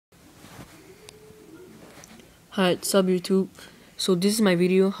Hi, what's up YouTube? So this is my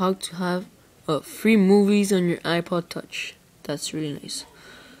video how to have free movies on your iPod Touch. That's really nice.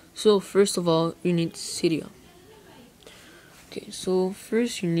 So first of all, you need Cydia. Okay, so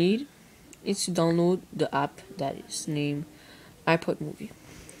first you need is to download the app that is named iPod Movie.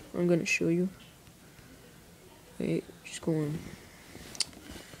 I'm gonna show you. Wait, just go on.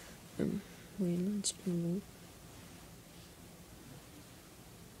 Wait, let's load.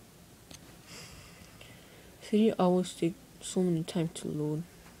 Cydia always take so many time to load.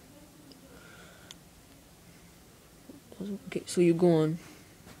 Okay, so you go on.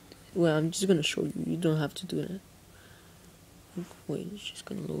 Well, I'm just gonna show you. You don't have to do that. Wait, it's just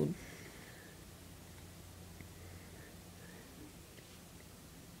gonna load.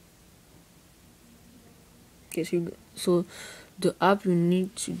 Okay, so the app you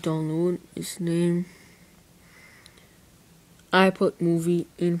need to download is named iPod Movie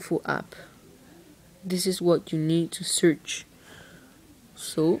Info App. This is what you need to search.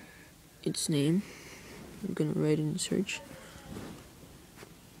 So its name, I'm gonna write in the search.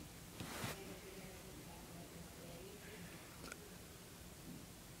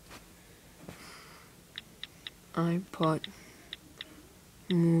 iPod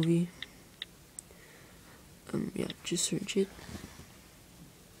Movie. Yeah, just search it.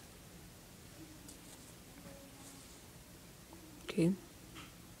 Okay.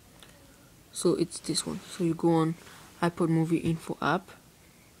 So it's this one. So you go on iPod Movie Info App.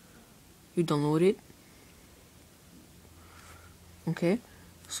 You download it. Okay.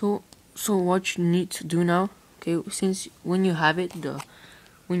 So what you need to do now? Okay, since when you have it,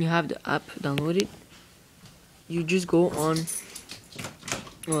 when you have the app downloaded, you just go on.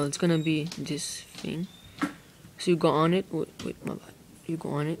 Well, it's gonna be this thing. So you go on it. Wait, my bad. You go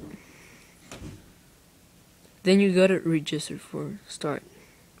on it. Then you gotta register for start.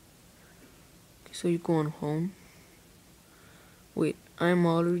 Okay, so you go on home. Wait, I'm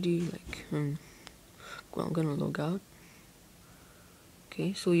already like well, I'm gonna log out.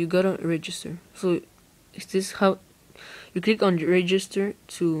 Okay, so you gotta register. So is this how you click on register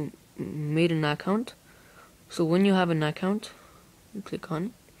to make an account? So when you have an account, you click on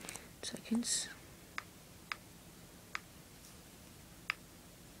it. Seconds.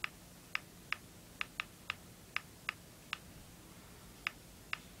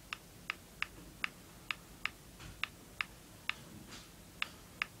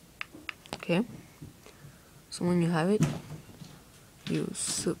 Okay. So when you have it, you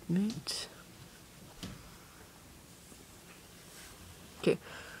submit. Okay.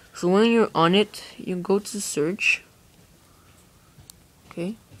 So when you're on it, you go to search.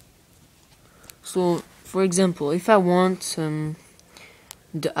 Okay. So for example, if I want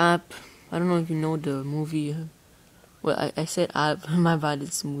the app, I don't know if you know the movie. Well, I said app. My bad,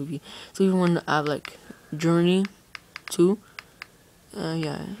 it's a movie. So if you want the app like Journey 2,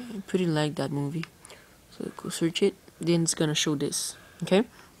 yeah, I pretty like that movie. So go search it. Then it's gonna show this. Okay.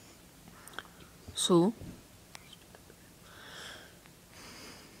 So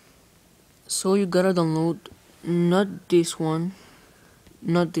you gotta download not this one.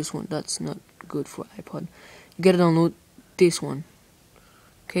 That's not good for iPod. You gotta download this one.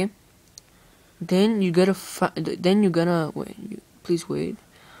 Okay. Then you gotta wait. Please wait.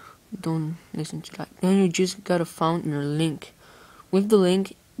 Don't listen to that. Then you just gotta find your link. With the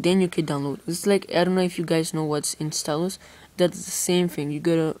link, then you can download. It's like, I don't know if you guys know what's in stylus. That's the same thing. You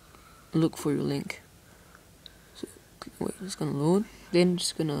gotta look for your link. So wait, it's gonna load. Then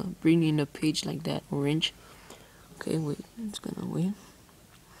it's gonna bring in a page like that, orange. Okay, wait. It's gonna wait.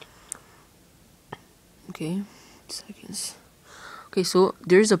 Okay, seconds. Okay, so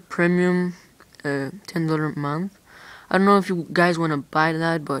there's a premium $10 a month. I don't know if you guys want to buy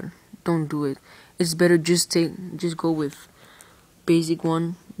that, but don't do it. It's better just go with basic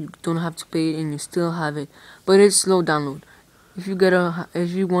one. You don't have to pay it and you still have it, but it's slow download. If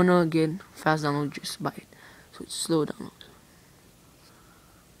you wanna get fast download, just buy it. So it's slow download.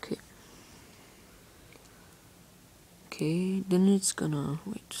 Okay, then it's gonna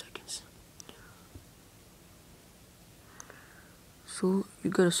wait 2 seconds. So you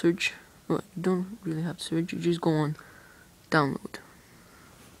gotta search. Well, you don't really have to search. You just go on download.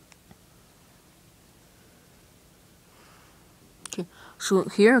 Okay, so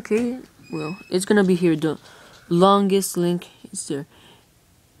here, okay, well, it's gonna be here. The longest link is there.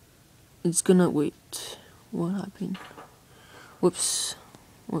 It's gonna wait. What happened? Whoops.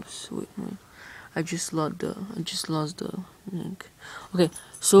 Wait. I just lost the link. Okay,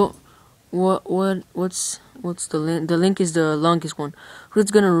 so what's the link? The link is the longest one. So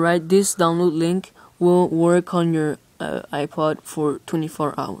it's gonna write this download link will work on your iPod for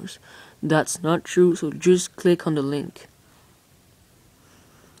 24 hours. That's not true, so just click on the link.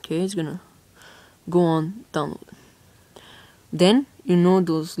 Okay, it's gonna go on download. Then you know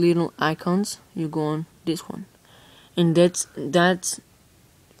those little icons, you go on this one, and that's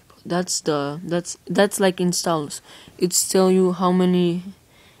like installs. It's tell you how many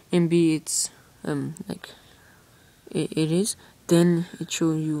MB it's it is. Then it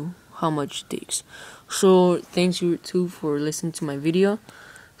show you how much it takes. So thanks you too for listening to my video.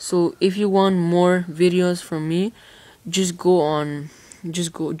 So if you want more videos from me, just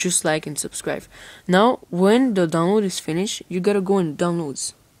like and subscribe. Now when the download is finished, you gotta go in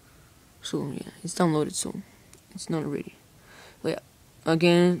downloads. So yeah, it's downloaded, so it's not ready. But yeah,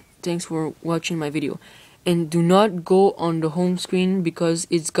 again, thanks for watching my video, and do not go on the home screen because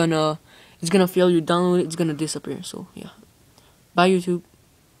it's gonna fail you download it, it's gonna disappear. So yeah, bye YouTube.